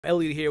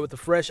Elliot here with a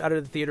fresh out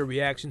of the theater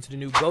reaction to the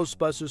new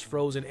Ghostbusters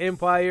Frozen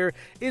Empire.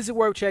 Is it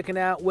worth checking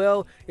out?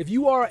 Well, if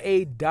you are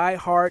a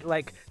diehard,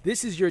 like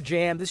this is your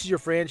jam, this is your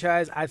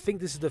franchise, I think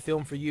this is the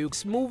film for you.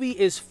 This movie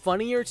is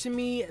funnier to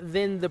me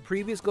than the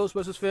previous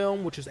Ghostbusters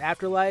film, which was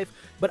Afterlife,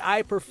 but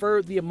I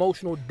preferred the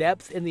emotional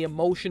depth and the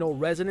emotional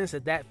resonance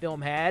that that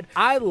film had.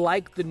 I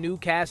like the new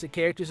cast of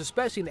characters,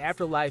 especially in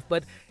Afterlife,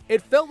 but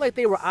it felt like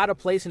they were out of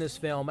place in this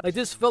film. It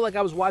just felt like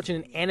I was watching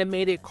an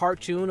animated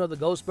cartoon of the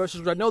Ghostbusters,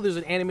 which I know there's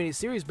an animated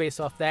series based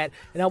off that,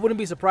 and I wouldn't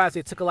be surprised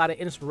they took a lot of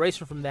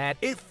inspiration from that.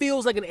 It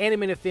feels like an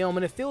animated film,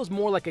 and it feels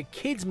more like a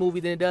kid's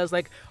movie than it does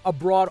like a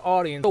broad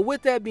audience. So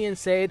with that being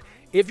said,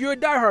 if you're a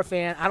diehard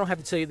fan, I don't have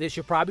to tell you this,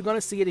 you're probably going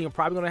to see it and you're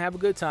probably going to have a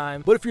good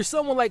time. But if you're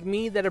someone like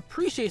me that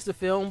appreciates the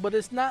film, but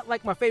it's not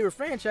like my favorite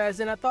franchise,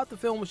 then I thought the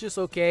film was just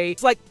okay.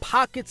 It's like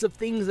pockets of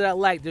things that I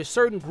like. There's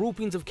certain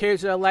groupings of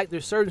characters that I like.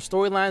 There's certain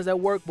storylines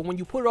that work, but when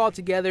you put it all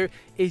together,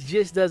 it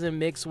just doesn't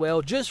mix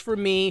well, just for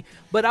me,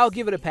 but I'll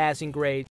give it a passing grade.